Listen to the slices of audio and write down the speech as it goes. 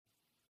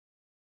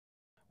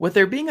With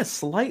there being a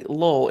slight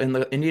lull in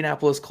the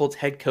Indianapolis Colts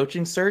head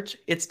coaching search,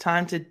 it's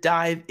time to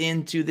dive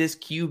into this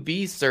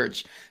QB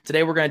search.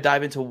 Today, we're going to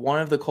dive into one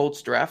of the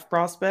Colts draft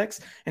prospects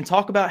and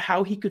talk about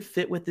how he could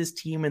fit with this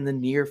team in the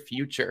near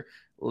future.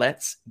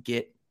 Let's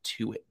get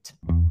to it.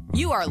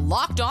 You are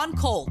Locked On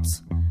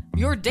Colts,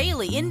 your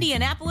daily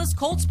Indianapolis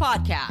Colts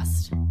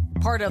podcast.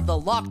 Part of the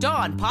Locked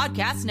On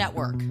Podcast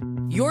Network,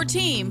 your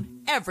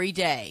team every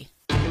day.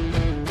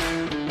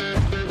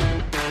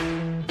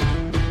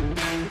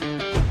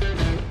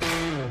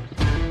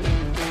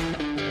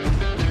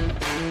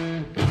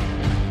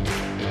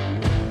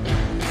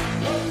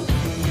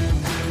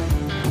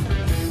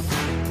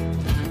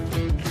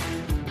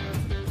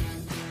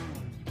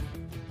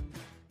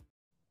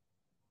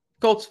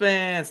 Colts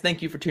fans,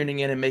 thank you for tuning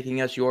in and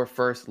making us your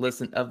first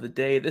listen of the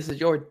day. This is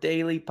your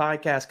daily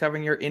podcast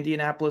covering your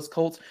Indianapolis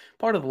Colts,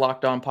 part of the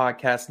Locked On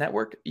Podcast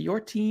Network, your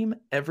team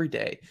every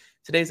day.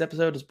 Today's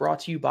episode is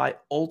brought to you by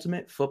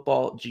Ultimate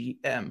Football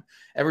GM.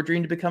 Ever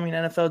dreamed of becoming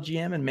an NFL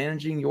GM and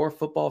managing your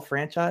football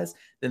franchise?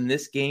 Then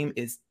this game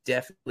is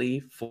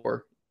definitely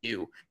for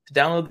you. To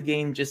download the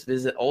game, just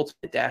visit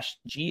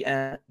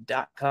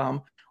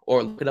ultimate-gm.com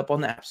or look it up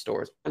on the app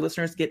stores. Our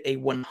listeners get a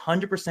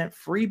 100%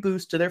 free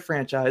boost to their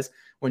franchise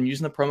when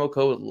using the promo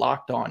code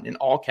Locked On in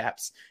all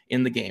caps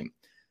in the game.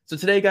 So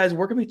today, guys,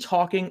 we're going to be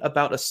talking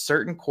about a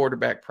certain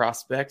quarterback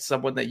prospect,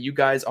 someone that you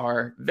guys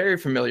are very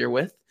familiar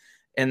with,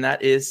 and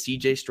that is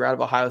CJ Stroud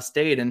of Ohio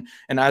State. And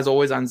as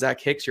always, I'm Zach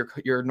Hicks,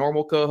 your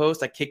normal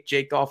co-host. I kicked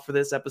Jake off for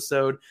this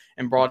episode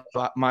and brought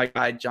my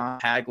guy, John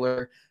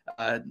Hagler.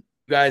 You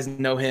guys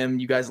know him.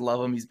 You guys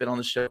love him. He's been on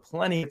the show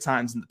plenty of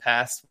times in the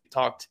past. We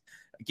talked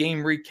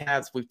game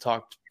recaps, we've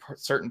talked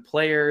certain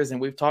players,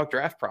 and we've talked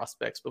draft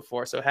prospects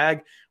before. So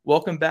Hag,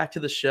 welcome back to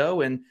the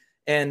show. And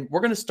we're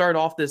going to start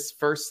off this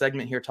first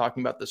segment here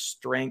talking about the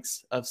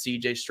strengths of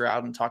CJ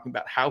Stroud and talking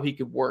about how he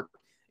could work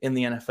in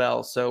the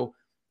NFL. So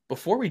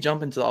before we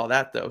jump into all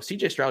that, though,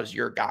 CJ Stroud is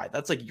your guy.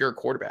 That's like your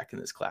quarterback in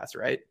this class,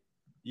 right?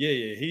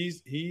 Yeah.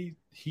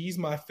 He's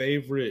my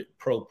favorite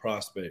pro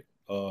prospect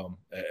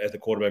at the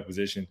quarterback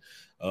position.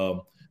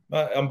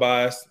 I'm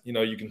biased.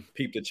 You can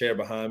peep the chair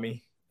behind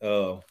me.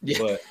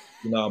 But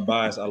I'm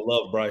biased. I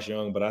love Bryce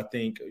Young, but I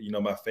think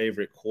my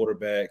favorite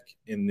quarterback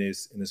in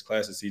this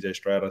class is CJ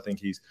Stroud. I think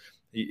he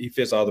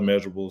fits all the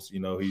measurables.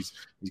 He's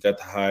got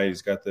the height,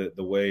 he's got the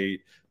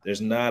weight. There's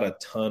not a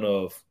ton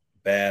of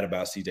bad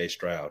about CJ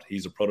Stroud.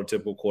 He's a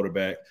prototypical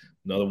quarterback.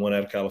 Another one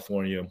out of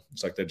California.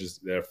 It's like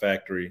they're a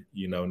factory.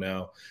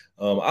 Now.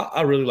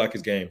 I really like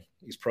his game.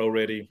 He's pro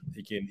ready.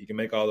 He can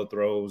make all the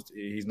throws.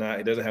 He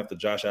doesn't have the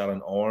Josh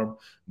Allen arm,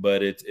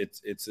 but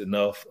it's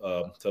enough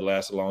to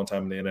last a long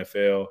time in the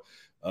NFL.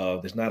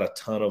 There's not a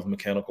ton of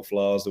mechanical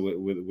flaws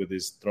with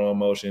his throwing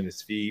motion,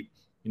 his feet.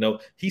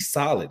 He's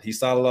solid. He's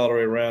solid all the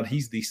way around.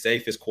 He's the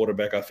safest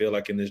quarterback, I feel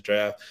like, in this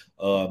draft.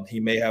 He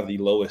may have the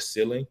lowest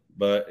ceiling,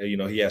 but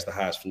he has the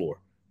highest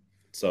floor.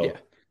 So.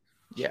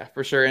 Yeah,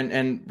 for sure.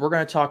 And we're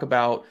going to talk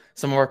about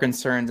some of our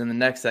concerns in the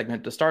next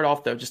segment. To start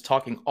off, though, just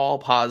talking all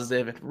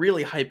positive and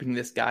really hyping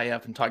this guy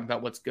up and talking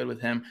about what's good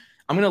with him.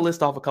 I'm going to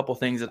list off a couple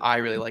things that I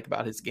really like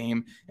about his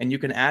game, and you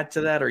can add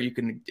to that or you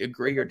can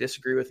agree or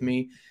disagree with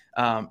me.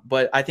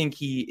 But I think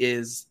he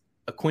is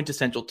a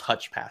quintessential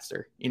touch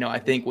passer. I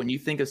think when you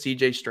think of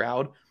CJ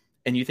Stroud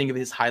and you think of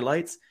his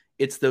highlights,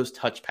 it's those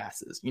touch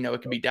passes.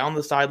 It could be down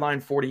the sideline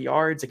 40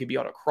 yards. It could be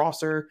on a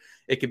crosser.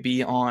 It could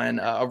be on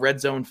a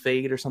red zone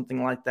fade or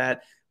something like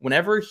that.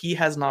 Whenever he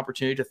has an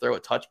opportunity to throw a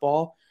touch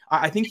ball,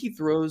 I think he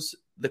throws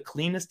the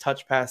cleanest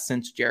touch pass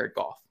since Jared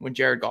Goff, when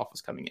Jared Goff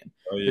was coming in.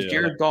 Because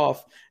Jared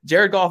Goff,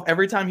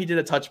 every time he did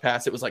a touch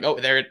pass, it was like, oh,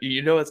 there,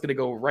 it's going to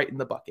go right in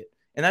the bucket.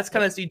 And that's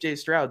kind of CJ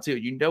Stroud too.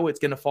 It's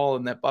going to fall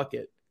in that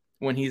bucket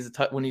when he's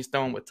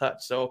throwing with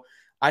touch. So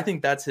I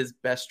think that's his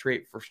best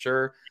trait for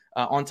sure.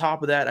 On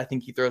top of that, I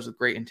think he throws with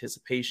great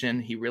anticipation.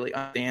 He really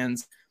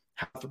understands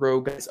how to throw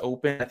guys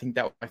open. I think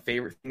that was my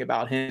favorite thing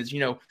about him is,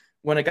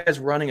 when a guy's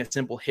running a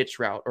simple hitch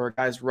route or a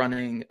guy's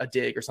running a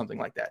dig or something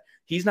like that,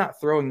 he's not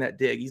throwing that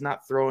dig. He's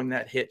not throwing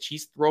that hitch.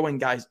 He's throwing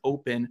guys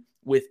open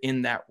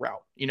within that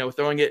route,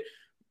 throwing it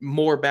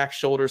more back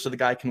shoulder so the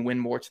guy can win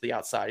more to the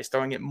outside. He's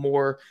throwing it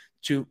more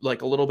to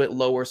like a little bit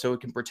lower so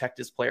it can protect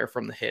his player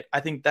from the hit.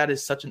 I think that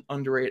is such an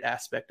underrated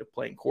aspect of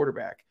playing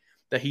quarterback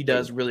that he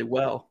does really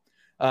well.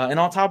 And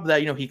on top of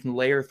that, he can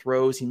layer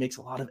throws. He makes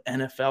a lot of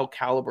NFL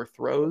caliber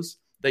throws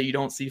that you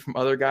don't see from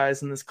other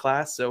guys in this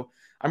class. So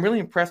I'm really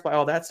impressed by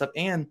all that stuff.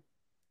 And,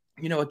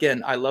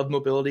 again, I love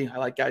mobility. I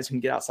like guys who can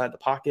get outside the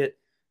pocket,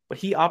 but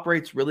he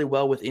operates really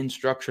well within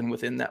structure and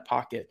within that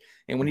pocket.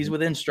 And when he's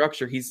within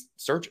structure, he's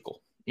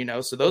surgical,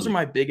 so those are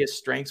my biggest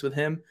strengths with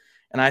him.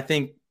 And I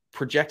think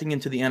projecting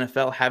into the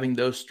NFL, having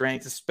those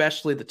strengths,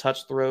 especially the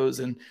touch throws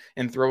and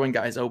throwing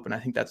guys open, I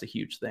think that's a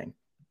huge thing.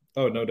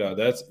 Oh, no doubt.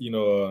 That's, an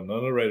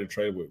underrated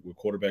trait with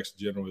quarterbacks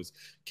in general is,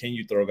 can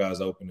you throw guys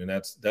open? And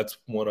that's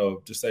one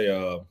of,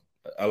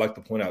 I like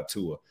to point out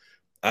Tua.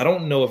 I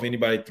don't know if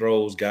anybody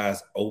throws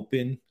guys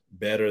open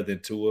better than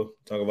Tua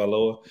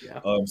Tagovailoa. Yeah.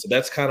 So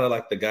that's kind of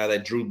like the guy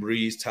that Drew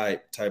Brees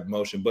type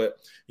motion. But,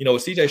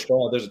 with C.J.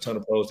 Stroud, there's a ton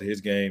of pros to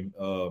his game.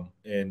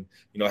 And,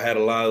 I had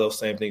a lot of those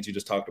same things you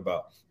just talked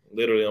about.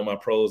 Literally on my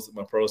pros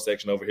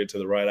section over here to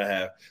the right, I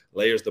have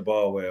layers the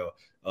ball well,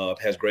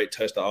 has great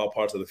touch to all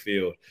parts of the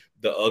field.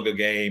 The UGA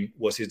game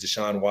was his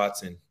Deshaun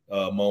Watson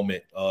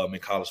moment in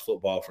college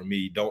football for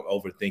me. Don't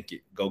overthink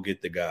it. Go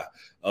get the guy.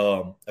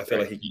 I feel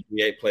like he can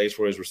create plays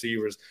for his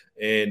receivers.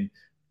 And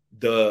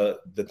the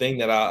thing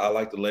that I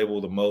like to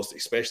label the most,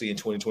 especially in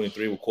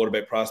 2023 with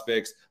quarterback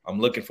prospects, I'm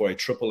looking for a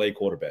AAA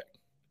quarterback.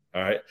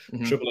 All right.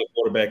 Mm-hmm. AAA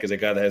quarterback is a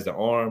guy that has the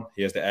arm,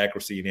 he has the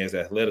accuracy, and he has the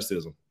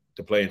athleticism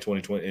to play in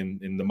 2020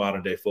 in the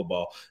modern day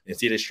football. And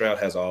C.J. Stroud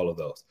has all of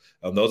those.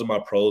 Those are my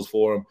pros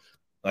for him.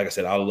 Like I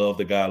said, I love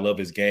the guy. I love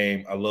his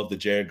game. I love the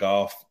Jared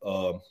Goff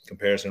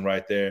comparison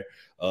right there.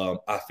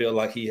 I feel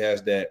like he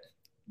has that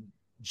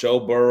Joe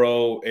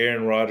Burrow,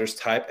 Aaron Rodgers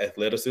type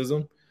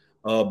athleticism,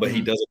 but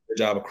he does a good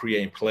job of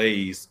creating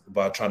plays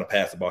by trying to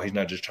pass the ball. He's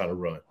not just trying to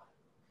run.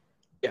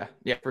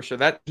 Yeah, for sure.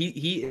 That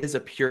he is a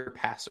pure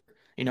passer.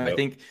 I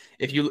think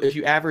if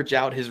you average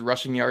out his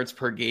rushing yards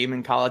per game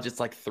in college, it's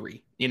like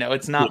 3.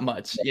 It's not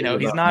much.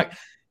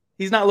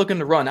 He's not looking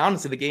to run.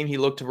 Honestly, the game he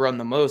looked to run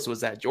the most was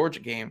that Georgia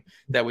game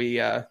that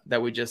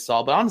we just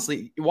saw. But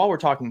honestly, while we're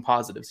talking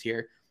positives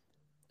here,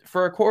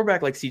 for a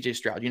quarterback like C.J.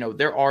 Stroud,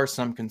 there are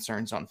some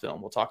concerns on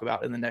film we'll talk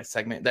about in the next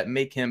segment that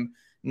make him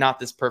not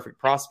this perfect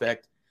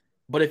prospect.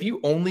 But if you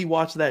only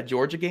watch that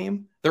Georgia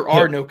game, there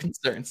are no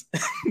concerns.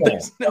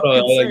 There's no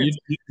concerns.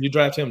 You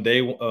draft him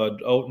day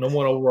number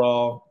 1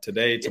 overall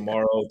today,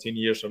 tomorrow, 10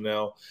 years from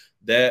now.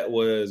 That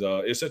was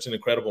it's such an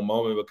incredible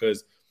moment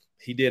because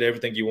he did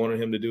everything you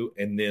wanted him to do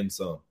and then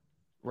some.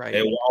 Right.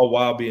 And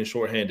while being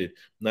shorthanded,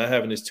 not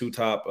having his 2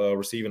 top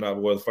receiving out.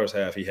 Well, the first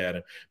half he had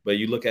him. But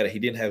you look at it, he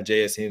didn't have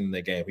J.S. in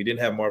that game. He didn't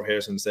have Marv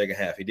Harrison in the second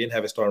half. He didn't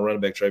have his starting running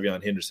back,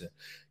 Travion Henderson.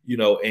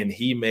 And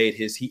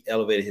he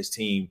elevated his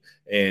team.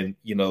 And,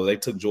 they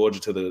took Georgia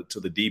to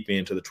the deep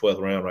end, to the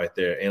 12th round right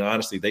there. And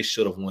honestly, they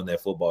should have won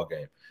that football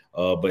game.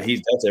 But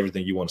that's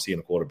everything you want to see in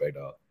a quarterback,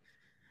 dog.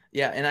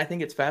 Yeah, and I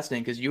think it's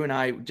fascinating because you and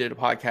I did a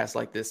podcast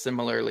like this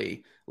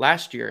similarly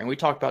last year, and we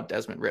talked about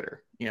Desmond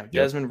Ridder.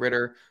 Desmond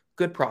Ridder,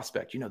 good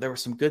prospect. There were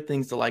some good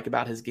things to like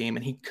about his game,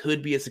 and he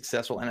could be a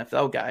successful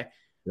NFL guy.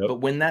 Yep. But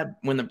when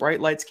the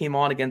bright lights came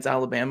on against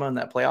Alabama in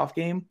that playoff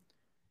game,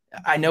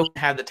 I know he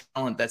had the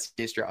talent that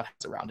C.J. Stroud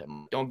has around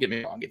him. Don't get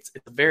me wrong; it's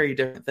a very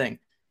different thing.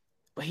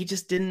 But he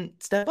just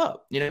didn't step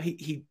up.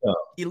 He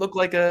looked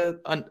like a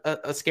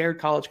scared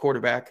college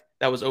quarterback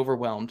that was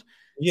overwhelmed.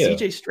 Yeah.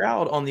 C.J.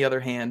 Stroud, on the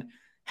other hand,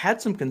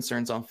 had some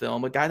concerns on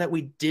film, a guy that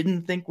we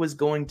didn't think was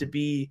going to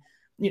be,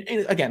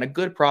 again, a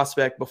good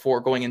prospect before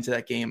going into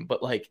that game,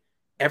 but like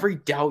every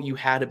doubt you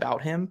had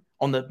about him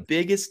on the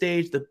biggest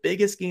stage, the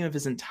biggest game of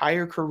his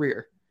entire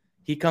career,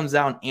 he comes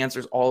out and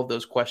answers all of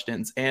those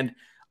questions. And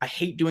I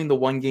hate doing the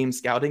 1-game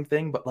scouting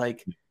thing, but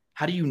like,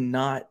 how do you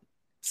not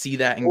see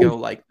that and go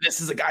like,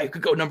 this is a guy who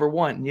could go number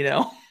 1,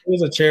 It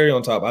was a cherry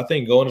on top. I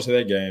think going into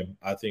that game,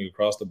 I think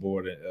across the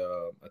board,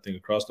 I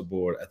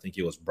think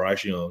it was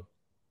Bryce Young.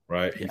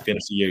 Right. He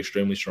finished the year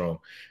extremely strong.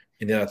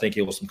 And then I think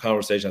it was some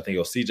conversation. I think it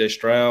was C.J.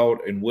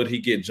 Stroud. And would he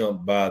get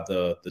jumped by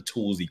the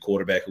toolsy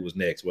quarterback who was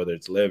next, whether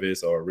it's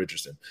Levis or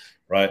Richardson?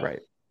 Right.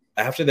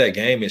 After that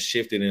game, it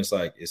shifted. And it's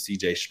like, is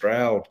C.J.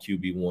 Stroud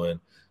QB1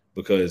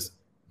 because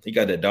he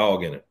got that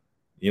dog in him.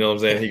 You know what I'm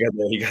saying?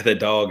 He got that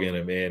dog in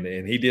him, man.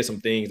 And he did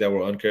some things that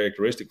were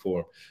uncharacteristic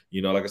for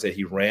him. Like I said,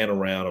 he ran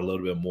around a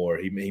little bit more.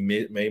 He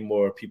made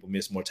more people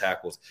miss more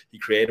tackles. He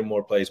created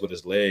more plays with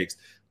his legs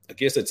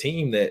against a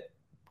team that,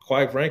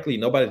 quite frankly,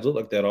 nobody looked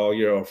like that all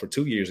year or for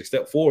 2 years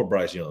except for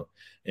Bryce Young.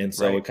 And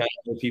so it kind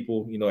of made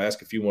people,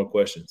 ask a few more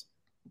questions.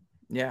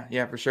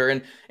 Yeah, for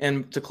sure.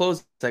 And to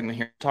close the segment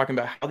here, talking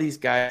about how these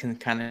guys can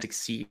kind of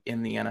succeed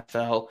in the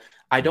NFL,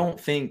 I don't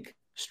think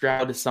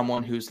Stroud is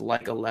someone who's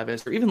like a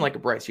Levis or even like a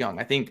Bryce Young.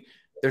 I think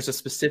there's a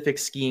specific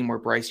scheme where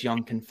Bryce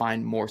Young can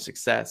find more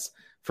success.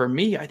 For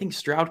me, I think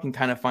Stroud can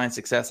kind of find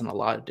success in a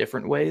lot of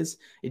different ways.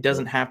 It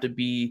doesn't have to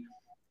be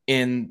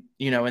in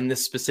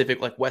this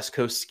specific like West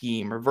Coast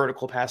scheme or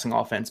vertical passing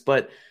offense.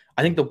 But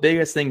I think the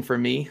biggest thing for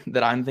me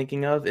that I'm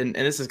thinking of, and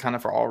this is kind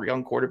of for all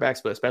young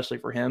quarterbacks, but especially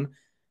for him,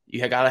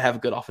 you got to have a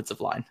good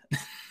offensive line.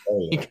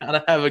 You got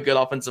to have a good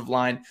offensive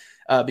line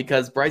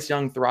because Bryce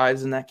Young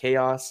thrives in that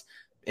chaos.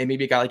 And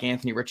maybe a guy like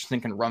Anthony Richardson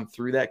can run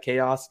through that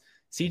chaos.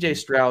 C.J.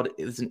 Stroud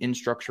is an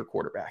in-structure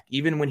quarterback.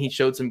 Even when he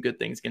showed some good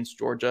things against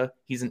Georgia,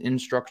 he's an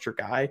in-structure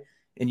guy.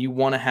 And you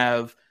want to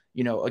have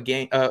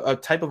a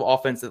type of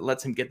offense that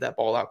lets him get that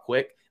ball out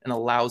quick and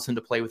allows him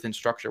to play within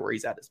structure where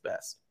he's at his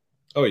best.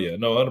 Oh yeah,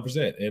 no,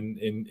 100%.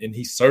 And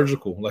he's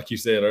surgical, like you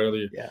said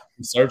earlier. Yeah,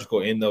 he's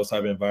surgical in those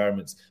type of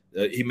environments.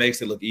 He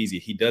makes it look easy.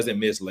 He doesn't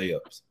miss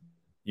layups.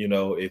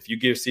 If you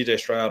give C.J.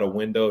 Stroud a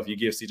window, if you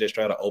give C.J.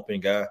 Stroud an open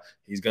guy,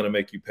 he's going to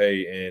make you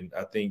pay. And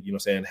I think,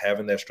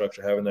 having that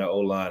structure, having that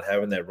O-line,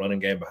 having that running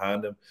game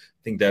behind him,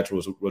 I think that's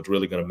what's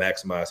really going to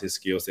maximize his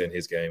skill set and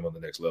his game on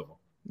the next level.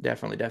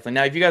 Definitely.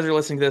 Now, if you guys are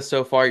listening to this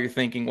so far, you're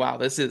thinking, wow,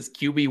 this is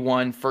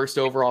QB1, first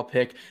overall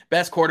pick,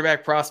 best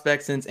quarterback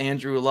prospect since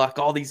Andrew Luck,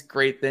 all these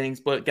great things.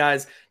 But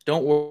guys,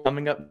 don't worry.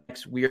 Coming up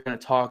next, we are going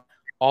to talk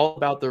all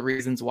about the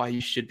reasons why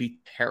you should be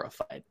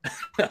terrified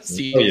of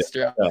CJ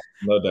Stroud.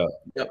 No doubt.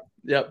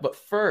 Yep. But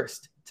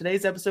first,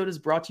 today's episode is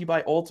brought to you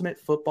by Ultimate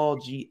Football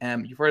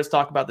GM. You've heard us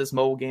talk about this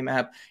mobile game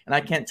app, and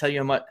I can't tell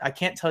you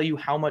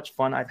how much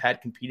fun I've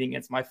had competing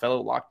against my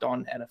fellow Locked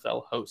On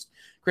NFL host.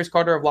 Chris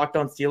Carter of Locked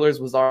On Steelers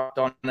was our Locked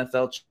On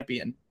NFL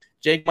champion.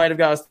 Jake might have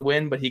got us the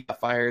win, but he got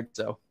fired.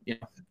 So,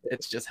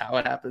 it's just how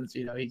it happens.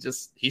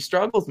 He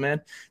struggles,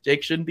 man.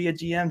 Jake shouldn't be a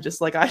GM,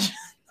 just like I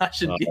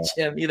shouldn't be a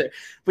GM either.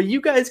 But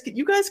you guys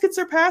could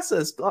surpass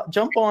us.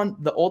 Jump on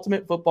the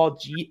Ultimate Football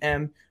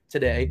GM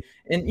today.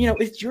 And,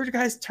 it's your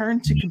guys' turn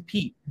to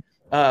compete.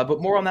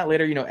 But more on that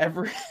later.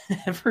 Ever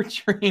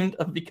dreamed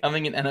of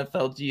becoming an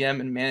NFL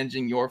GM and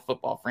managing your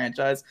football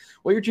franchise?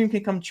 Well, your dream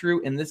can come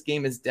true, and this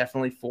game is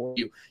definitely for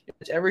you.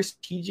 Every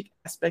strategic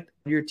aspect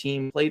of your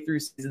team, play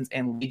through seasons,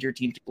 and lead your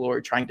team to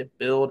glory, trying to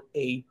build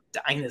a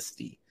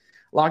dynasty.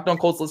 Locked On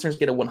Colts listeners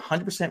get a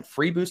 100%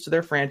 free boost to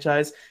their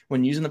franchise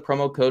when using the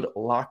promo code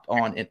Locked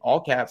On in all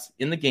caps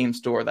in the game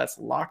store. That's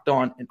Locked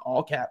On in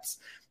all caps.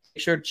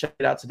 Make sure to check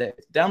it out today.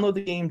 To download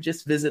the game,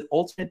 just visit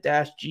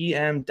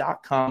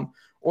ultimate-gm.com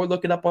or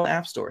look it up on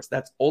app stores.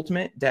 That's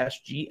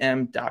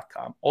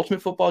ultimate-gm.com.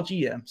 Ultimate Football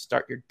GM.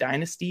 Start your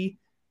dynasty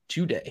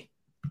today.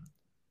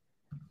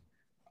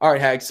 All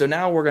right, Hag. So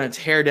now we're going to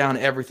tear down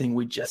everything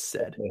we just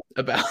said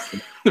about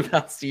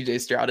CJ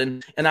Stroud.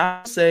 And I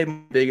would say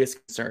my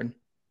biggest concern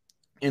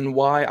and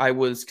why I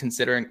was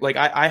considering,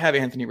 I have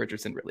Anthony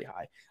Richardson really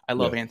high. I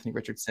love Anthony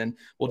Richardson.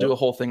 We'll do a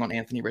whole thing on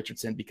Anthony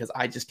Richardson because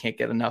I just can't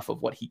get enough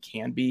of what he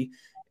can be.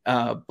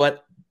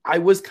 But I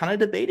was kind of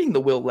debating the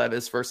Will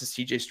Levis versus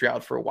CJ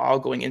Stroud for a while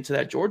going into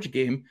that Georgia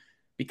game,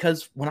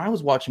 because when I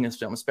was watching his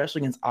film,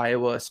 especially against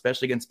Iowa,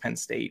 especially against Penn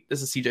State,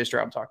 this is CJ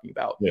Stroud I'm talking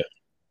about. Yeah.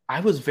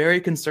 I was very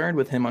concerned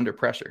with him under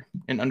pressure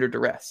and under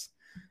duress.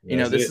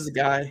 This is a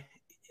guy,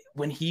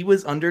 when he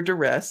was under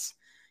duress,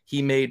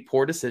 he made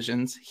poor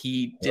decisions.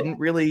 He didn't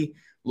really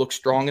look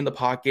strong in the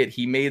pocket.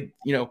 He made,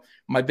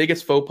 my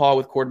biggest faux pas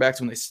with quarterbacks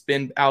when they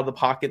spin out of the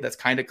pocket, that's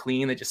kind of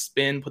clean. They just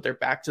spin, put their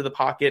back to the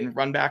pocket and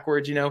run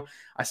backwards.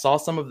 I saw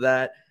some of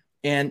that.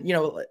 And,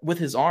 with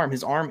his arm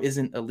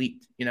isn't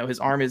elite. His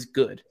arm is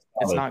good.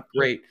 It's not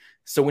great.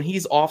 So when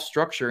he's off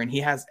structure and he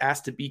has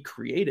asked to be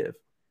creative,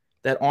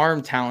 that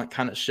arm talent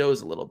kind of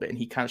shows a little bit, and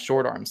he kind of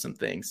short arms some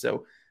things.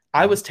 So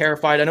I was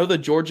terrified. I know the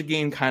Georgia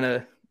game kind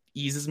of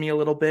eases me a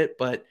little bit,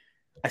 but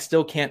I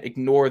still can't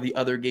ignore the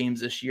other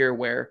games this year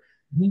where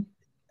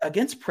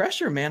against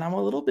pressure, man, I'm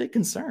a little bit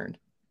concerned.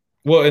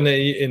 Well, and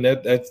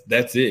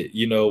that's it.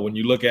 When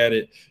you look at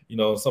it,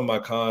 some of my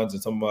cons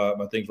and some of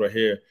my things right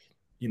here,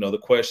 the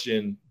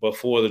question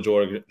before the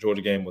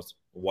Georgia game was,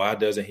 why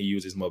doesn't he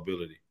use his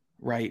mobility?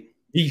 Right.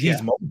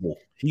 He's mobile.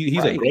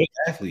 He's a great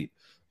athlete.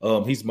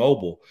 He's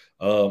mobile.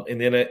 And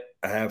then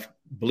I have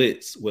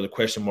blitz with a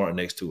question mark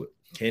next to it.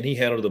 Can he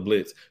handle the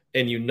blitz?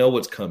 And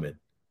what's coming.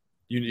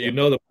 You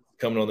know the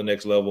coming on the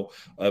next level.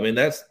 And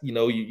that's,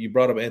 you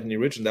brought up Anthony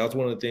Richardson. That was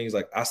one of the things,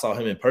 I saw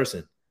him in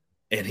person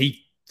and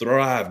he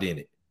thrived in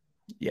it.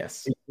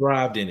 Yes. He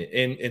thrived in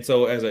it. And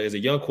so as a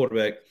young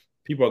quarterback,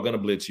 people are going to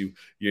blitz you.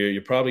 You're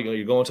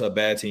going to a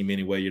bad team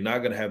anyway. You're not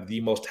going to have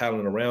the most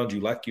talent around you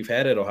like you've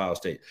had at Ohio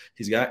State.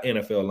 He's got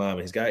NFL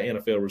linemen. He's got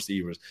NFL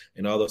receivers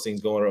and all those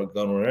things going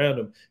around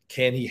him.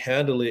 Can he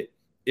handle it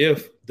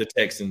if the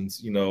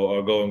Texans,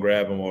 are go and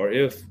grab him, or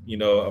if,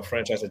 a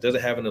franchise that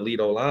doesn't have an elite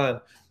O-line,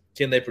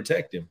 can they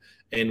protect him?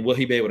 And will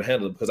he be able to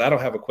handle it? Because I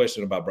don't have a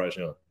question about Bryce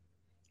Young.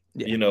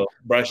 Yeah.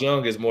 Bryce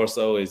Young is more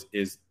so is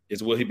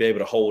will he be able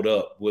to hold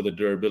up with the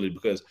durability?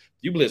 Because if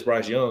you blitz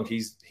Bryce Young,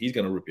 he's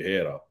going to rip your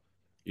head off.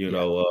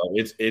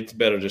 It's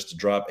better just to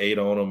drop 8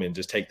 on him and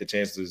just take the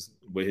chances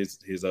with his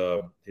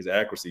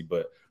accuracy.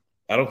 But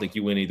I don't think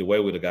you win either way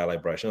with a guy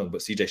like Bryce Young.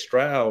 But CJ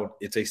Stroud,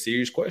 it's a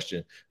serious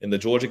question. And the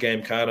Georgia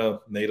game kind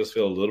of made us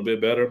feel a little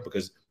bit better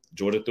because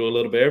Georgia threw a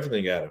little bit of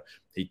everything at him.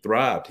 He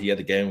thrived. He had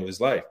the game of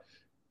his life.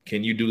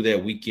 Can you do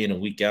that week in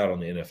and week out on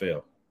the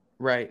NFL?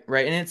 Right.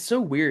 And it's so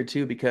weird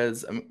too,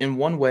 because in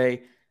one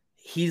way,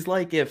 he's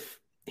like if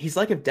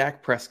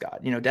Dak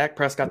Prescott, Dak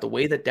Prescott, the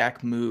way that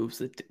Dak moves,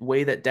 the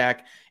way that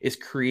Dak is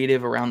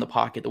creative around the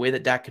pocket, the way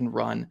that Dak can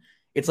run,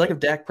 it's like if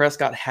Dak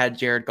Prescott had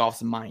Jared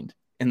Goff's mind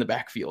in the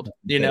backfield,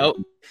 Yeah,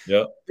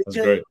 that's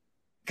great.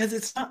 Because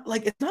it's not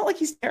like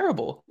he's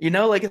terrible,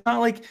 it's not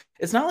like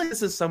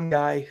this is some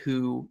guy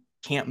who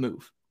can't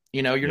move.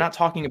 You're not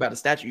talking about a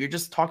statue. You're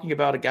just talking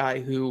about a guy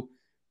who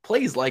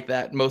plays like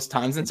that most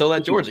times until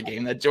that Georgia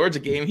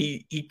game.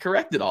 He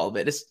corrected all of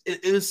it.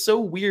 It was so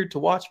weird to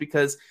watch,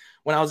 because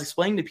when I was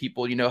explaining to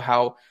people,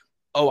 how,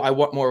 I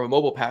want more of a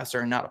mobile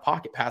passer and not a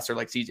pocket passer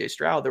like CJ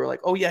Stroud, they were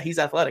like, oh yeah, he's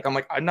athletic. I'm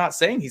like, I'm not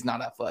saying he's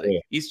not athletic. Yeah.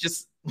 He's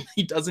just,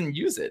 he doesn't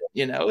use it.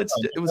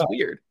 It was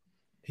weird.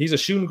 He's a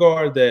shooting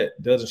guard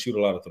that doesn't shoot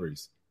a lot of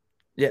threes.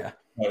 Yeah.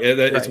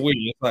 It's weird.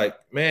 It's like,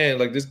 man,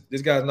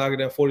 this guy's knocking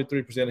down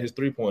 43% of his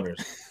 3-pointers.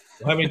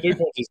 How many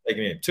 3-pointers he's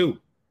taking in? 2.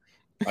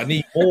 I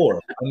need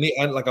more.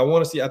 I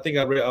want to see. I think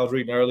I was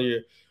reading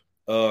earlier.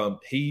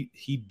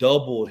 He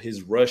doubled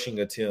his rushing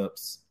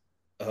attempts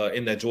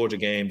in that Georgia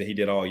game that he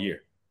did all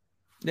year.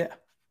 Yeah,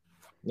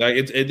 like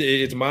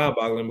it's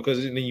mind-boggling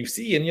because then you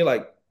see and you're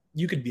like,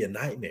 you could be a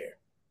nightmare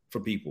for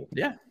people.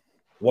 Yeah,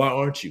 why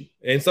aren't you?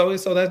 And so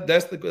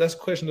that's the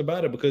question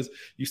about it, because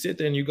you sit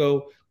there and you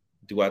go,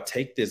 do I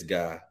take this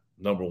guy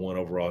number 1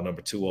 overall,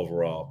 number 2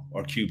 overall,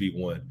 or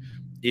QB1?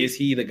 Is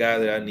he the guy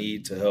that I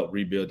need to help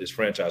rebuild this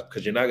franchise?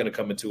 Because you're not going to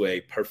come into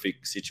a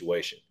perfect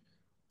situation.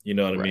 You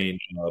know what I mean?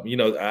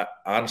 I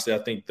honestly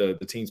think the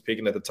teams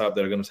picking at the top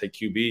that are going to take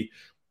QB,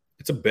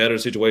 it's a better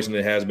situation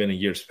than it has been in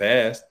years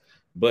past,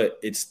 but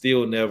it's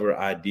still never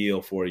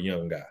ideal for a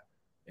young guy.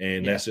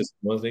 And that's just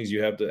one of the things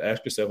you have to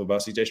ask yourself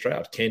about CJ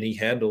Stroud. Can he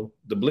handle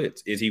the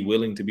blitz? Is he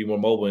willing to be more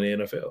mobile in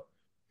the NFL?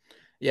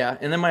 Yeah.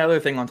 And then my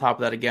other thing on top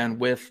of that, again,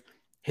 with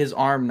his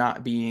arm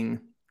not being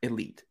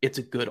elite, it's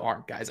a good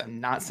arm, guys. I'm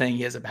not saying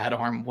he has a bad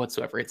arm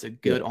whatsoever. It's a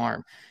good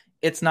arm.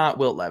 It's not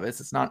Will Levis.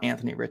 It's not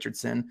Anthony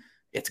Richardson.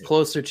 It's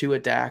closer to a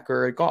Dak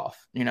or a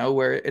Goff,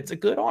 where it's a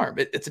good arm.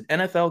 It's an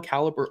NFL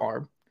caliber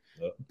arm.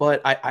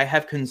 But I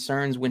have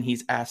concerns when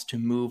he's asked to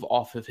move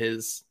off of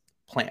his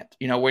plant.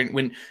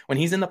 When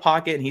he's in the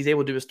pocket and he's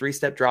able to do his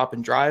 3-step drop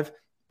and drive,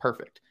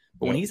 perfect.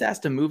 But when he's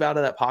asked to move out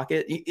of that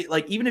pocket,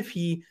 even if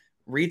he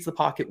reads the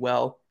pocket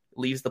well,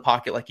 leaves the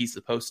pocket like he's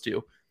supposed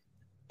to,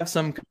 I have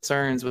some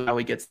concerns with how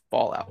he gets the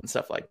ball out and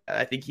stuff like that.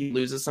 I think he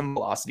loses some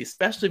velocity,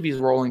 especially if he's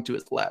rolling to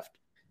his left.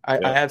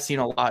 I have seen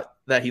a lot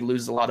that he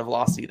loses a lot of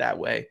velocity that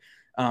way.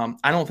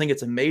 I don't think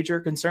it's a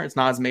major concern. It's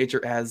not as major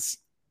as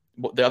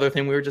the other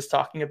thing we were just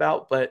talking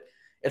about, but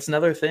it's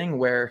another thing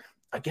where,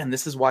 again,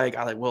 this is why a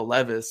guy like Will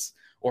Levis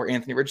or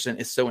Anthony Richardson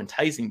is so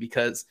enticing,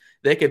 because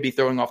they could be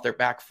throwing off their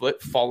back foot,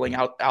 falling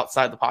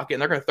outside the pocket,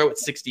 and they're going to throw it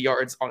 60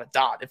 yards on a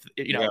dot if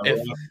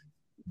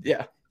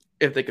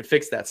they could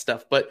fix that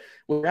stuff. But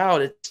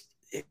without it,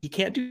 he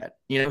can't do that.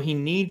 He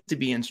needs to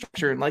be in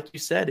structure. And like you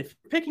said, if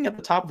you're picking at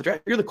the top of the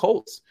draft, you're the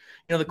Colts.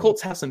 The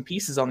Colts have some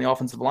pieces on the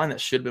offensive line that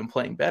should have been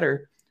playing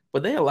better,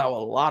 but they allow a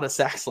lot of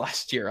sacks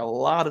last year, a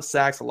lot of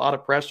sacks, a lot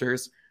of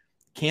pressures.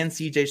 Can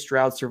CJ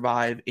Stroud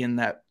survive in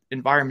that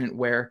environment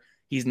where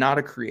he's not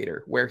a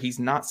creator, where he's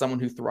not someone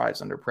who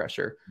thrives under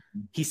pressure?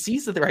 He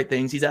sees the right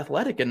things. He's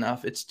athletic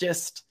enough. It's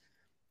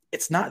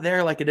not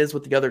there like it is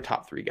with the other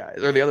top 3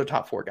 guys or the other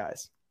top 4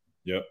 guys.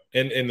 Yep.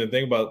 And the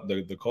thing about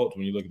the Colts,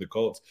 when you look at the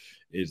Colts,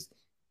 is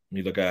when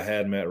you look, I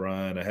had Matt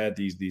Ryan, I had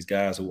these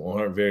guys who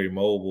aren't very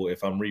mobile.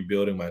 If I'm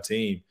rebuilding my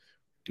team,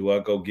 do I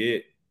go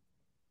get?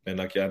 And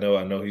like I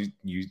know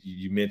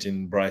you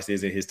mentioned Bryce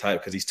isn't his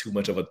type because he's too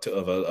much of a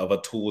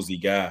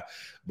toolsy guy.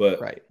 But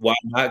why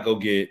not go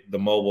get the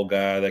mobile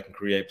guy that can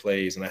create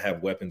plays and I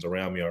have weapons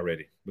around me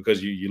already?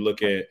 Because you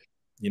look at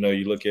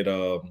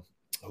who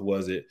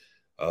was it?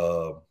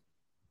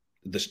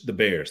 The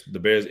Bears. The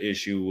Bears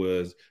issue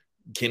was,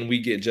 can we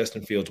get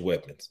Justin Fields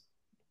weapons?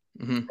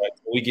 Mm-hmm.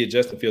 We get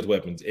Justin Fields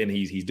weapons, and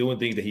he's doing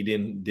things that he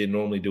didn't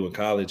normally do in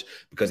college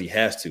because he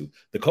has to.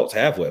 The Colts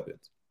have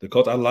weapons. The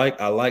Colts, I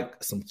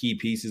like some key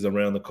pieces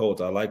around the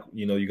Colts. I like,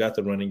 you got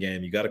the running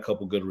game. You got a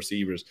couple good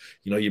receivers.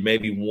 You may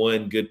be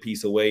one good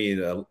piece away,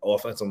 an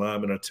offensive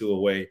lineman or 2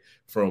 away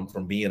from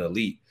being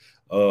elite.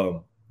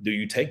 Do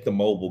you take the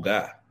mobile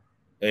guy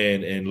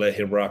and let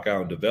him rock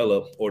out and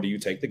develop, or do you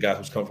take the guy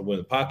who's comfortable in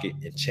the pocket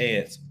and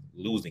chance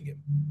losing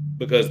him?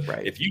 Because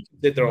if you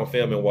sit there on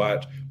film and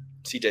watch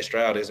CJ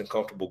Stroud isn't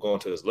comfortable going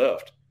to his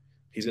left,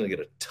 he's going to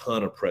get a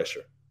ton of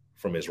pressure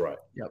from his right.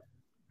 Yep.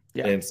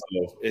 Yeah. And so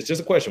it's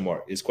just a question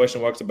mark. It's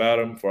question marks about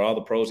him. For all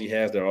the pros he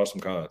has, there are some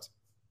cons.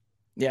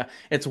 Yeah.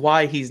 It's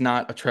why he's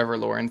not a Trevor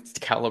Lawrence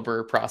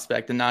caliber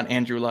prospect and not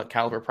Andrew Luck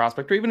caliber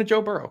prospect or even a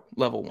Joe Burrow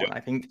level 1. I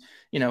think,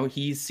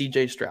 he's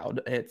CJ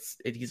Stroud.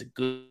 He's a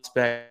good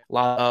prospect, a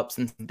lot of ups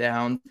and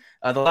downs.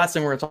 The last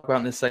thing we're going to talk about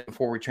in this segment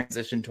before we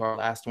transition to our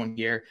last one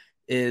here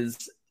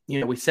is,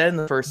 we said in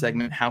the first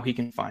segment how he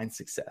can find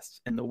success.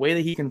 And the way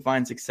that he can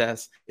find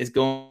success is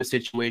going to a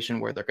situation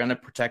where they're going to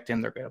protect him.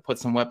 They're going to put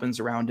some weapons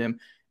around him.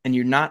 And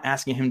you're not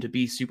asking him to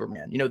be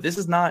Superman. This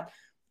is not,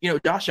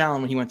 Josh Allen,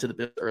 when he went to the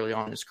Bills early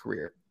on in his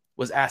career,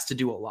 was asked to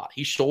do a lot.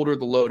 He shouldered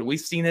the load. And we've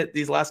seen it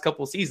these last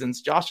couple of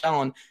seasons. Josh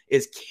Allen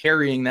is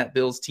carrying that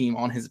Bills team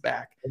on his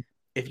back.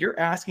 If you're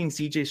asking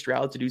CJ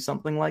Stroud to do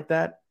something like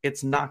that,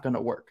 it's not going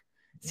to work.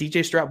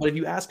 CJ Stroud, but if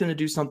you ask him to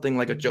do something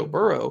like a Joe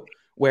Burrow,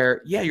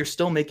 where you're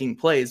still making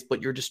plays,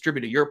 but you're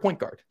distributed. You're a point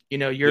guard.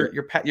 You're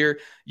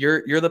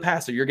the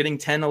passer. You're getting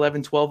 10,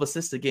 11, 12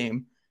 assists a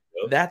game.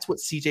 That's what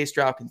CJ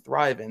Stroud can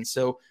thrive in.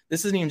 So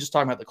this isn't even just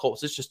talking about the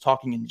Colts. It's just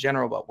talking in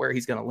general about where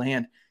he's going to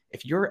land.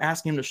 If you're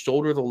asking him to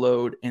shoulder the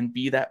load and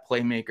be that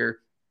playmaker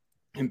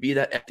and be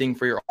that thing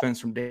for your offense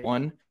from day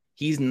one,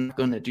 he's not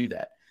going to do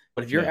that.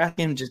 But if you're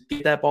asking him to just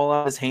get that ball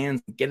out of his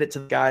hands, get it to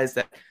the guys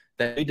that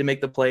need to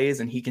make the plays,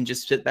 and he can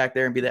just sit back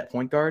there and be that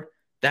point guard,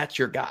 that's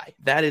your guy.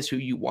 That is who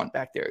you want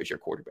back there as your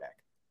quarterback.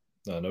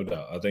 No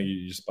doubt. I think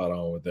you're spot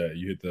on with that.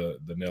 You hit the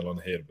nail on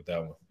the head with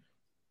that one.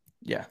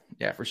 Yeah,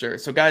 for sure.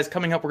 So, guys,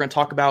 coming up, we're going to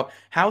talk about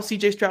how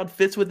CJ Stroud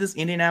fits with this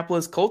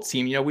Indianapolis Colts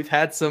team. We've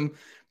had some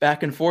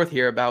back and forth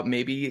here about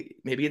maybe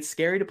it's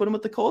scary to put him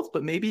with the Colts,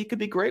 but maybe he could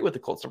be great with the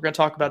Colts. So we're going to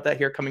talk about that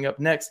here coming up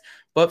next.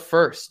 But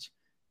first,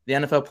 the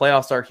NFL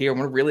playoffs are here, and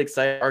we're really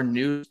excited. Our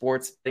new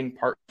sports betting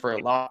partner for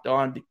Locked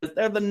On, because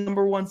they're the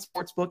number one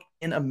sports book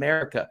in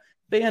America,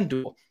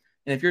 FanDuel.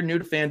 And if you're new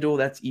to FanDuel,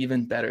 that's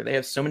even better. They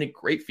have so many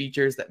great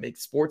features that make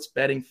sports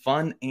betting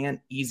fun and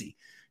easy.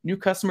 New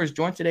customers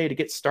join today to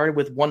get started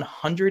with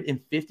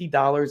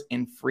 $150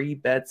 in free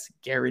bets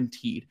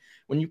guaranteed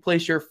when you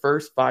place your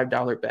first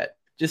 $5 bet.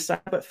 Just sign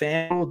up at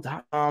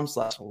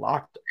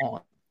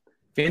FanDuel.com/locked-on.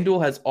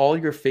 FanDuel has all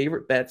your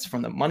favorite bets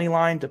from the money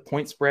line to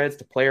point spreads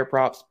to player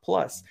props.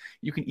 Plus,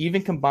 you can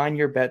even combine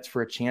your bets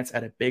for a chance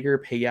at a bigger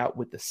payout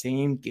with the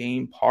same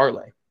game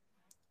parlay.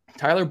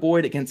 Tyler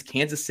Boyd against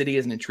Kansas City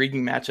is an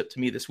intriguing matchup to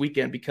me this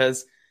weekend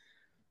because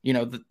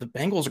the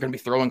Bengals are going to be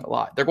throwing a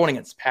lot. They're going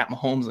against Pat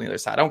Mahomes on the other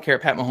side. I don't care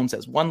if Pat Mahomes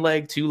has one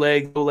leg, two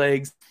legs, no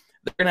legs.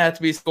 They're going to have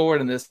to be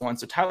scored in this one.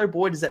 So Tyler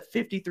Boyd is at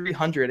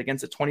 5,300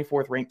 against a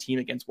 24th ranked team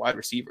against wide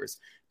receivers.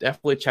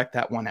 Definitely check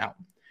that one out.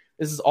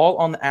 This is all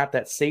on the app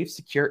that's safe,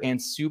 secure,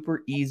 and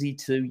super easy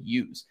to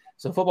use.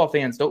 So football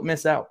fans, don't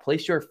miss out.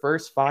 Place your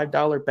first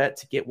 $5 bet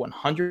to get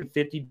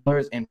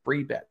 $150 in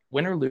free bet,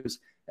 win or lose,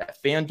 at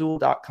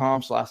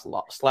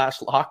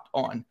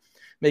FanDuel.com/locked-on.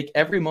 Make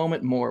every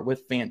moment more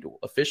with FanDuel,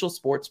 official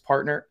sports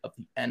partner of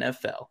the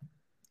NFL.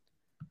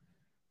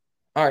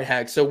 All right,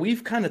 Hag. So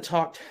we've kind of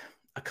talked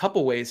a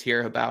couple ways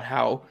here about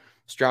how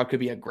Stroud could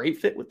be a great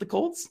fit with the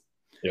Colts,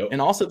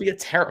 and also be a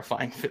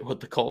terrifying fit with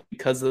the Colts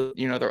because of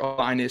their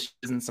line issues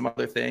and some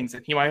other things,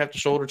 and he might have to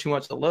shoulder too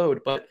much of the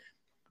load. But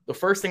the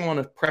first thing I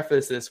want to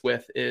preface this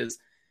with is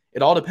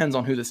it all depends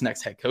on who this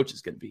next head coach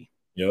is going to be.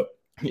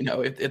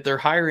 If they're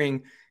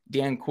hiring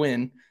Dan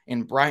Quinn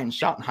and Brian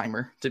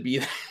Schottenheimer to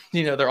be,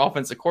 their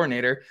offensive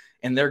coordinator,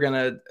 and they're going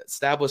to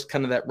establish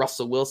kind of that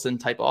Russell Wilson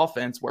type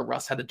offense where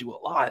Russ had to do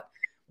a lot.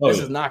 This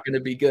is not going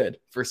to be good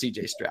for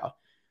CJ Stroud.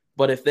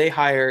 But if they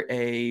hire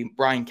a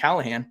Brian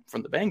Callahan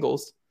from the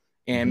Bengals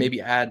and maybe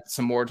add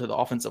some more to the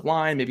offensive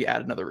line, maybe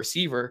add another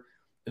receiver,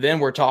 then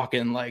we're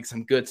talking like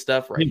some good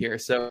stuff right here.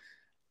 So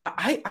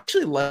I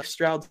actually like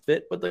Stroud's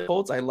fit with the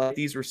Colts. I like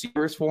these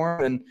receivers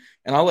for him,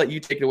 and I'll let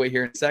you take it away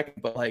here in a second.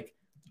 But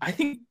I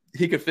think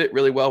he could fit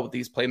really well with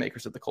these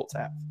playmakers that the Colts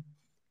have.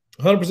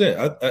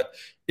 100%.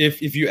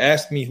 If you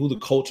ask me who the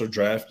Colts are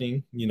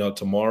drafting,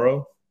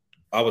 tomorrow,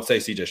 I would say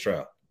CJ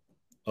Stroud.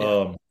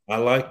 Yeah. I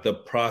like the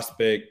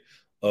prospect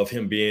of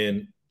him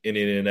being in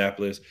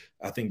Indianapolis.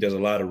 I think there's a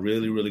lot of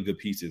really, really good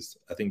pieces.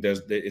 I think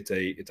it's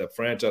a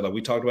franchise like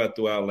we talked about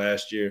throughout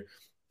last year.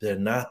 They're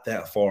not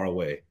that far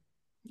away,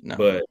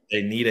 but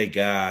they need a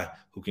guy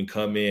who can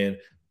come in,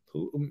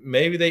 who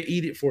maybe they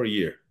eat it for a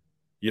year.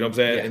 You know what I'm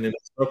saying? Yeah. And then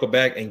circle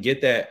back and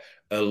get that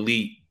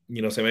elite,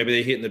 so maybe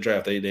they hit in the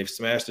draft. They've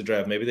smashed the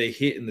draft. Maybe they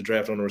hit in the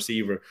draft on a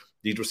receiver.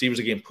 These receivers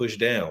are getting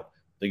pushed down.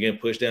 They're getting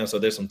pushed down. So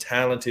there's some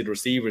talented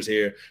receivers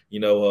here.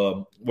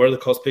 Where are the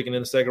Colts picking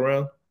in the second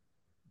round?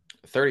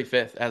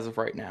 35th as of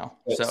right now.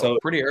 So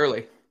pretty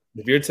early.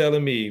 If you're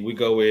telling me we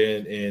go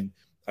in and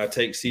I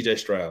take CJ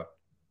Stroud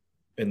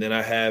and then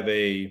I have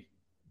a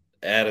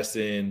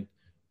Addison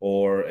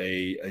or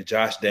a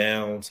Josh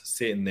Downs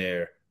sitting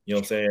there, you know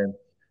what I'm saying?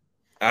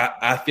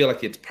 I feel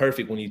like it's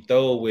perfect when you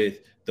throw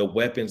with the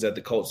weapons that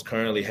the Colts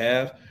currently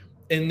have.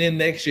 And then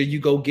next year you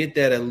go get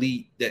that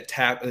elite, that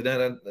tackle,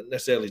 not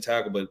necessarily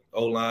tackle, but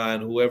O-line,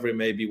 whoever it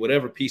may be,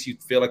 whatever piece you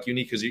feel like you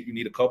need because you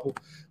need a couple.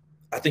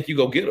 I think you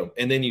go get them.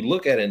 And then you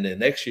look at it, and then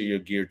next year you're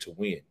geared to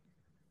win.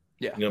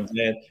 Yeah. You know what I'm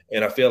saying?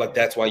 And I feel like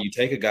that's why you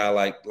take a guy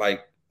like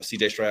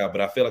CJ Stroud,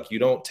 but I feel like you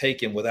don't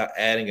take him without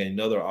adding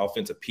another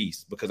offensive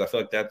piece because I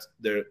feel like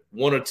they're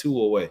one or two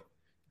away.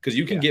 Because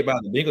you can get by.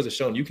 The Bengals have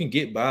shown you can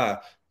get by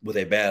with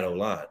a bad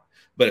O-line.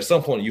 But at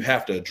some point, you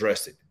have to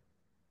address it.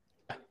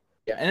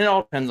 Yeah, and it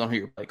all depends on who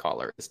your play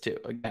caller is, too.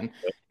 Again,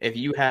 if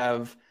you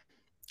have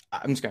 –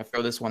 I'm just going to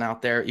throw this one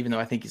out there, even though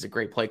I think he's a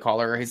great play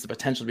caller. He has the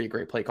potential to be a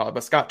great play caller.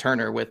 But Scott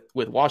Turner with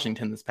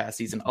Washington this past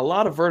season, a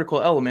lot of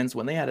vertical elements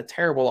when they had a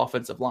terrible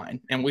offensive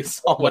line. And we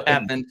saw what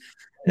happened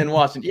in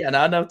Washington. Yeah,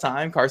 not enough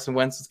time. Carson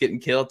Wentz was getting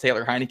killed.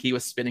 Taylor Heineke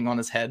was spinning on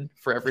his head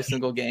for every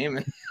single game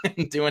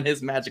and doing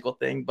his magical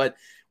thing. But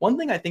one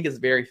thing I think is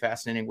very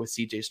fascinating with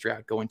CJ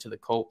Stroud going to the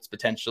Colts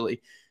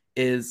potentially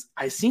is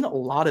I've seen a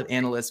lot of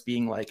analysts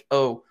being like,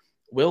 oh,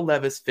 Will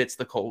Levis fits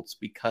the Colts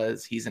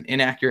because he's an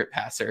inaccurate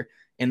passer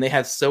and they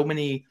have so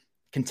many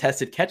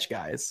contested catch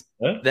guys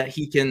that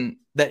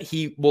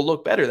he will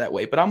look better that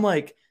way. But I'm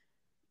like,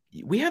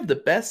 we have the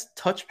best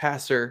touch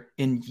passer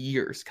in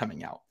years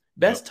coming out.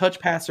 Best touch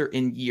passer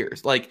in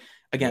years. Like,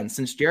 again,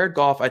 since Jared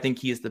Goff, I think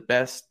he is the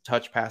best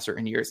touch passer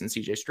in years in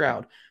CJ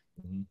Stroud.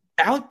 Mm-hmm.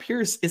 Alec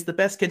Pierce is the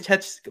best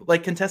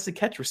contested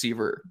catch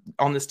receiver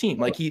on this team.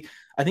 Like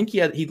I think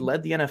he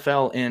led the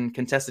NFL in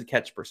contested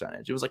catch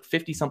percentage. It was like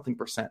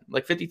 50-something%,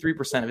 like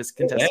 53% of his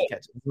contested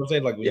catches. You know what I'm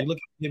saying? Like when you look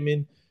at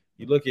Pittman,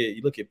 you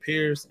look at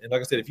Pierce, and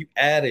like I said, if you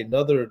add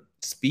another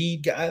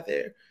speed guy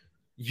there,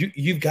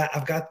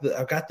 I've got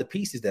the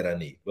pieces that I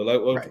need. But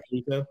like, what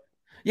you know?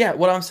 Yeah,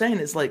 what I'm saying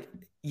is like,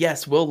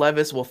 yes, Will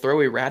Levis will throw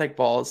erratic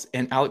balls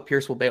and Alec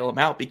Pierce will bail him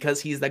out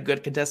because he's that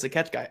good contested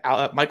catch guy.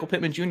 Michael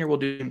Pittman Jr. will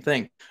do the same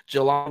thing.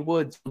 Jelani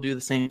Woods will do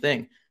the same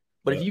thing.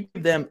 But if you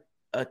give them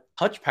a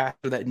touch passer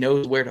that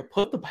knows where to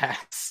put the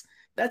pass,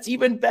 that's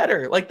even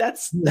better. Like why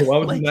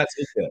would like, you not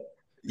take that?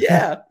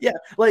 yeah.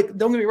 Like,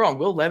 don't get me wrong.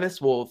 Will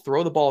Levis will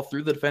throw the ball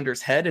through the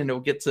defender's head and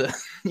it'll get to,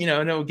 and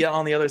it'll get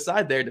on the other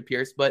side there to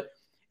Pierce. But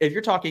if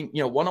you're talking,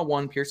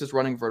 one-on-one, Pierce is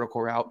running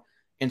vertical route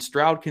and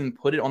Stroud can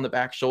put it on the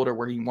back shoulder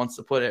where he wants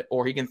to put it,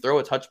 or he can throw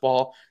a touch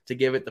ball to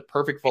give it the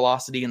perfect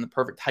velocity and the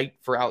perfect height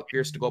for Alec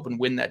Pierce to go up and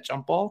win that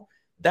jump ball.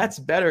 That's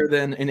better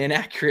than an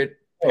inaccurate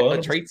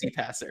Tracy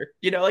passer.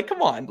 Like,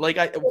 come on.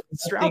 Like,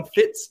 Stroud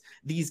fits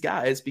these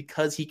guys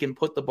because he can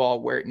put the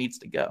ball where it needs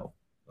to go.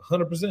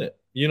 100%.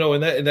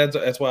 And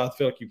that's why I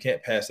feel like you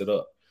can't pass it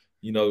up.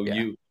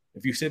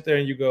 If you sit there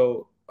and you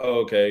go,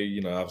 oh, okay,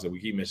 obviously we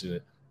keep mentioning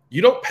it.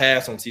 You don't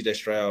pass on CJ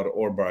Stroud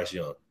or Bryce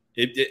Young.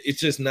 It's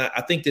just not.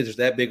 I think there's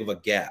that big of a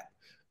gap.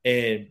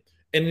 And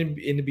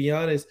to be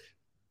honest,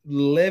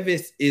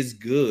 Levis is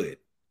good,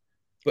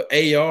 but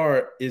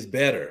AR is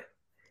better.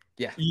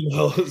 Yeah.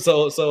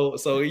 So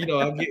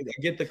I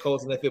get the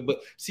Colts in that field,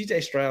 but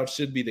CJ Stroud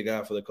should be the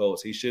guy for the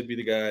Colts. He should be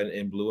the guy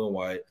in blue and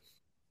white.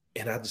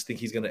 And I just think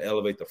he's going to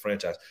elevate the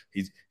franchise.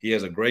 He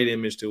has a great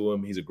image to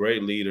him. He's a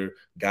great leader.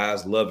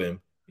 Guys love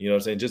him. You know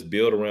what I'm saying? Just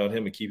build around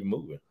him and keep him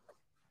moving.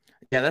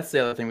 Yeah, that's the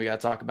other thing we got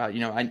to talk about.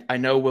 I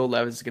know Will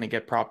Levis is going to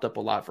get propped up a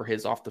lot for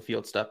his off the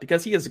field stuff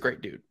because he is a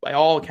great dude. By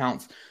all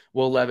accounts,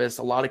 Will Levis,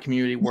 a lot of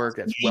community work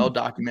that's well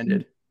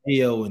documented.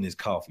 Mayo in his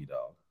coffee,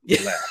 dog.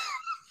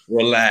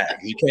 Relax.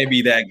 You can't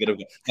be that good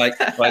of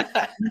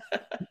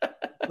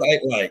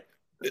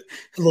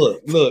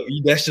look,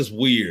 that's just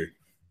weird.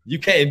 You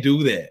can't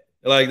do that.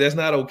 Like, that's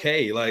not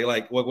okay.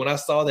 Like when I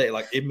saw that,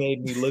 like, it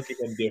made me look at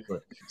him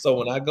different. So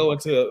when I go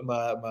into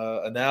my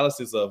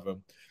analysis of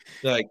him,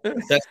 like,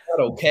 that's not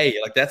okay.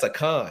 Like, that's a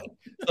con.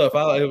 So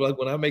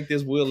when I make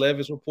this Will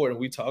Levis report and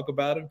we talk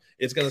about him,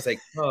 it's gonna say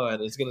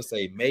con. It's gonna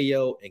say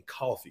mayo and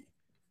coffee.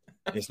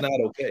 It's not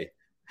okay.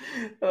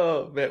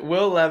 Oh, man.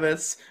 Will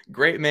Levis,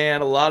 great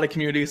man, a lot of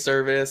community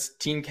service,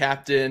 team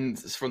captain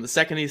from the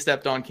second he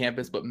stepped on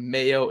campus, but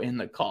mayo in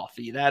the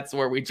coffee. That's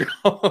where we draw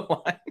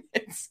the line.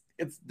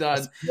 It's done.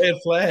 That's a red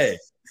flag.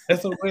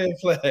 That's a red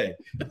flag.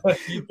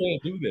 You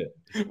can't do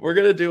that. We're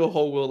gonna do a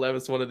whole Will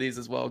Levis one of these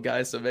as well,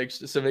 guys. So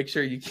make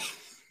sure you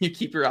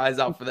keep your eyes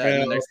out for that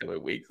in the next couple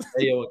of weeks.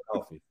 Mayo and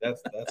coffee.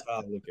 That's how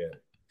I look at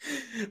it.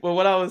 Well,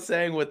 what I was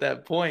saying with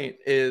that point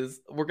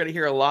is we're going to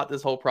hear a lot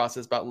this whole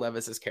process about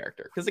Levis's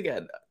character. Because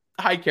again,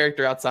 high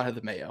character outside of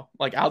the Mayo,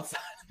 like outside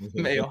of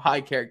the Mayo,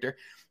 high character.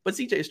 But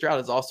CJ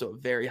Stroud is also a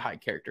very high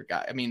character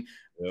guy. I mean,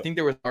 I think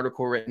there was an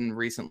article written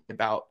recently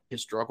about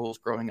his struggles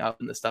growing up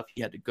and the stuff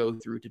he had to go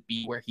through to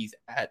be where he's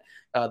at.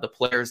 The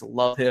players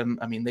love him.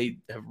 I mean, they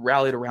have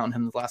rallied around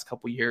him the last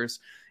couple of years.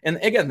 And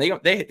again,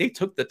 they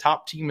took the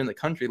top team in the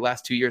country the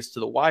last 2 years to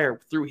the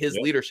wire through his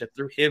leadership,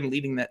 through him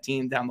leading that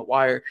team down the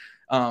wire.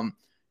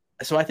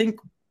 So I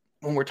think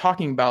when we're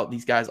talking about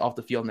these guys off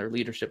the field and their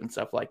leadership and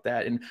stuff like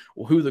that, and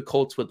who the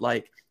Colts would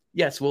like,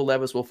 yes, Will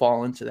Levis will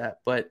fall into that,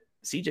 but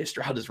CJ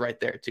Stroud is right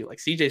there too. Like,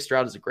 CJ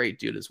Stroud is a great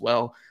dude as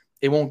well.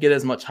 It won't get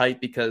as much hype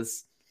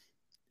because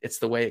it's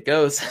the way it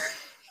goes.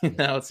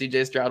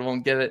 CJ Stroud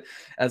won't get it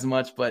as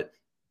much, but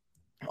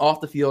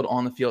off the field,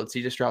 on the field,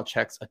 CJ Stroud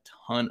checks a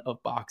ton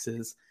of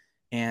boxes.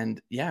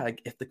 And yeah,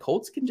 like, if the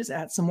Colts can just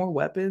add some more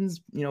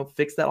weapons,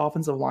 fix that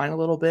offensive line a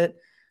little bit,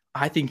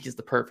 I think he's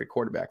the perfect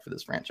quarterback for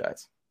this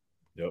franchise.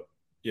 Yep.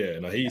 Yeah.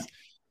 No, he's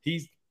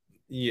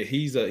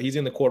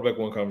in the quarterback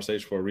one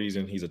conversation for a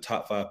reason. He's a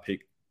top 5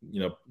 pick,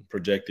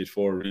 projected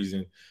for a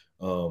reason.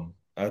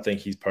 I think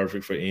he's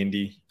perfect for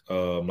Indy.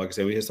 Like I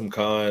said, we hit some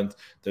cons.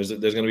 There's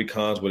going to be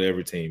cons with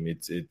every team.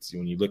 It's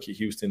when you look at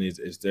Houston,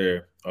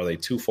 are they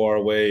too far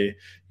away?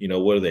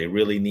 What do they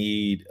really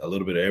need? A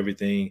little bit of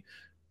everything.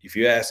 If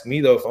you ask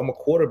me though, if I'm a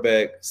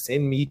quarterback,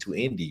 send me to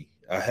Indy.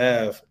 I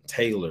have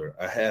Taylor,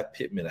 I have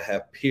Pittman, I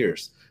have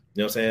Pierce.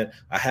 You know what I'm saying?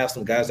 I have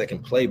some guys that can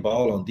play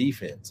ball on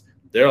defense.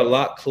 They're a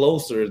lot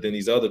closer than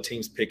these other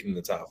teams picking in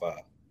the top 5.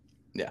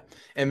 Yeah,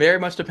 and very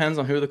much depends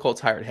on who the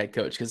Colts hired head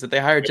coach. Because if they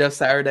hire Jeff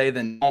Saturday,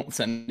 then don't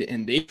send to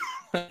Indy.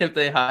 If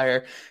they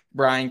hire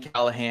Brian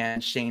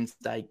Callahan, Shane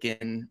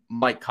Steichen,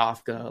 Mike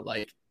Kafka,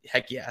 like,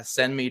 heck yeah,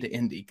 send me to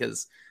Indy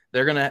because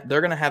they're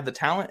gonna have the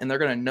talent and they're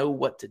gonna know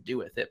what to do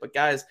with it. But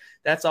guys,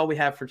 that's all we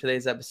have for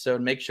today's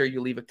episode. Make sure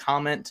you leave a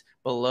comment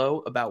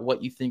below about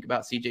what you think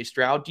about CJ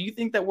Stroud. Do you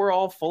think that we're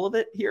all full of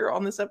it here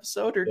on this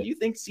episode, or do you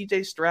think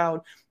CJ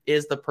Stroud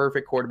is the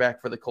perfect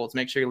quarterback for the Colts?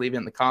 Make sure you leave it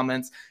in the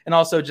comments, and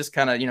also just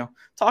kind of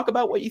talk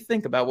about what you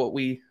think about what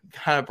we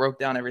kind of broke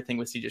down everything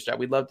with CJ Stroud.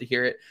 We'd love to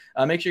hear it.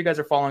 Make sure you guys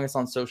are following us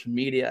on social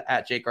media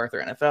at Jake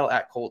Arthur NFL,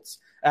 at Colts,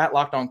 at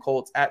Locked On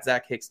Colts, at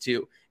Zach Hicks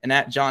 2, and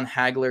at John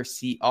Hagler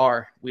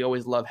CR. We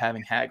always love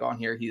having Hag on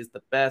here. He is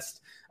the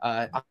best.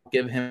 I'll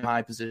give him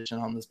my position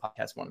on this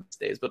podcast one of these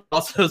days. But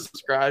also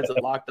subscribe to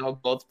Locked On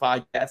NFL Colts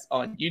podcast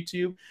on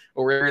YouTube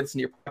or wherever you listen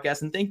to your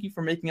podcast. And thank you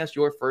for making us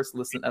your first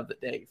listen of the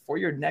day. For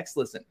your next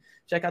listen,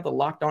 check out the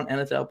Locked On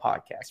NFL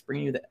podcast,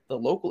 bringing you the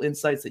local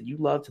insights that you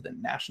love to the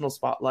national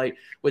spotlight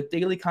with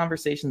daily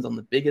conversations on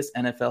the biggest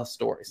NFL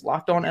stories.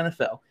 Locked On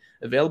NFL,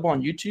 available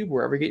on YouTube,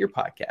 wherever you get your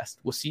podcast.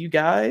 We'll see you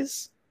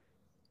guys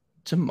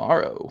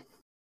tomorrow.